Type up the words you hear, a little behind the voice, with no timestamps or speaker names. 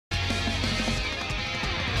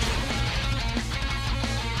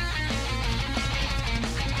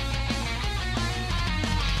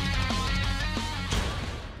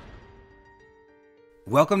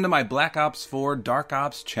Welcome to my Black Ops 4 Dark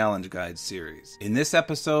Ops Challenge Guide series. In this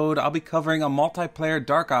episode, I'll be covering a multiplayer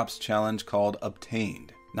Dark Ops challenge called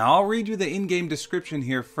Obtained. Now I'll read you the in-game description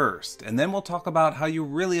here first, and then we'll talk about how you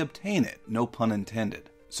really obtain it, no pun intended.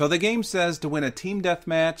 So the game says to win a team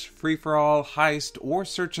deathmatch, free-for-all, heist, or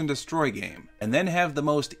search and destroy game, and then have the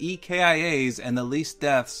most EKIAs and the least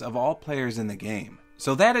deaths of all players in the game.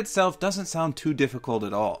 So that itself doesn't sound too difficult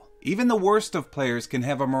at all. Even the worst of players can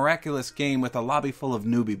have a miraculous game with a lobby full of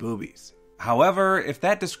newbie boobies. However, if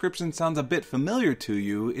that description sounds a bit familiar to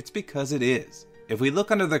you, it's because it is. If we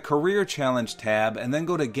look under the Career Challenge tab and then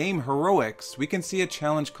go to Game Heroics, we can see a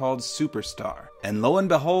challenge called Superstar. And lo and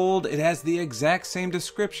behold, it has the exact same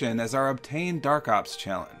description as our Obtained Dark Ops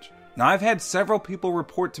challenge. Now I've had several people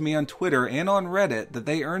report to me on Twitter and on Reddit that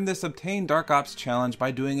they earned this Obtained Dark Ops challenge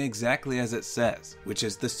by doing exactly as it says, which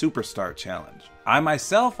is the Superstar challenge. I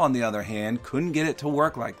myself, on the other hand, couldn't get it to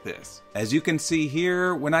work like this. As you can see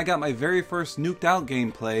here, when I got my very first nuked out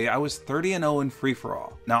gameplay, I was 30-0 in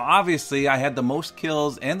free-for-all. Now obviously I had the most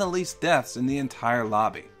kills and the least deaths in the entire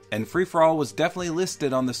lobby. And free-for-all was definitely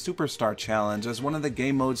listed on the Superstar challenge as one of the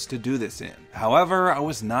game modes to do this in. However, I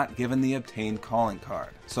was not given the obtained calling card.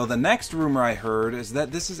 So the next rumor I heard is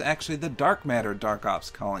that this is actually the Dark Matter Dark Ops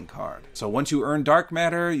calling card. So once you earn Dark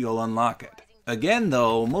Matter, you'll unlock it. Again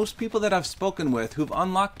though, most people that I've spoken with who've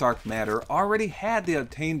unlocked Dark Matter already had the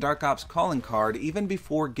obtained Dark Ops calling card even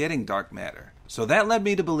before getting Dark Matter. So that led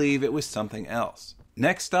me to believe it was something else.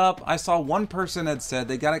 Next up, I saw one person had said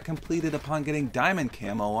they got it completed upon getting diamond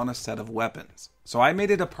camo on a set of weapons. So I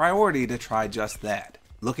made it a priority to try just that.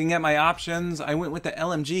 Looking at my options, I went with the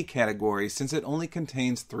LMG category since it only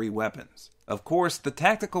contains 3 weapons. Of course, the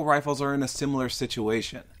tactical rifles are in a similar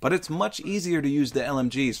situation, but it's much easier to use the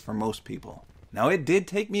LMGs for most people. Now it did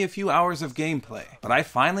take me a few hours of gameplay, but I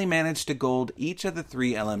finally managed to gold each of the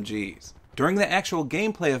 3 LMGs. During the actual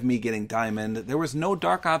gameplay of me getting diamond, there was no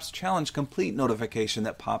Dark Ops Challenge Complete notification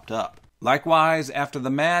that popped up. Likewise, after the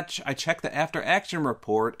match, I checked the after action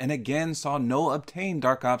report and again saw no obtained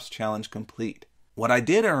Dark Ops Challenge Complete. What I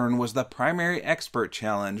did earn was the Primary Expert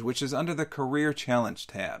Challenge, which is under the Career Challenge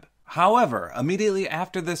tab. However, immediately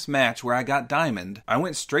after this match where I got diamond, I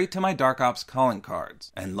went straight to my Dark Ops calling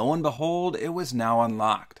cards, and lo and behold, it was now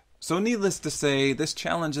unlocked. So needless to say, this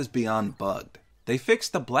challenge is beyond bugged. They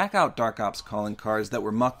fixed the Blackout Dark Ops calling cards that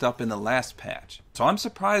were mucked up in the last patch, so I'm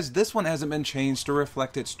surprised this one hasn't been changed to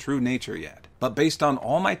reflect its true nature yet. But based on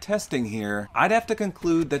all my testing here, I'd have to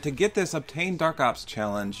conclude that to get this Obtained Dark Ops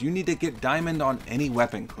challenge, you need to get diamond on any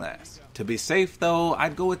weapon class. To be safe though,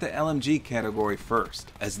 I'd go with the LMG category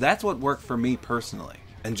first, as that's what worked for me personally.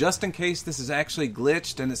 And just in case this is actually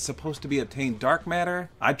glitched and it's supposed to be obtained Dark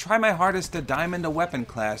Matter, I'd try my hardest to diamond a weapon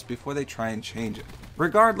class before they try and change it.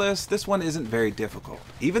 Regardless, this one isn't very difficult.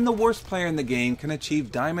 Even the worst player in the game can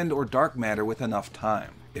achieve Diamond or Dark Matter with enough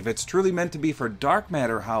time. If it's truly meant to be for Dark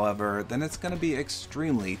Matter, however, then it's going to be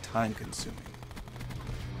extremely time consuming.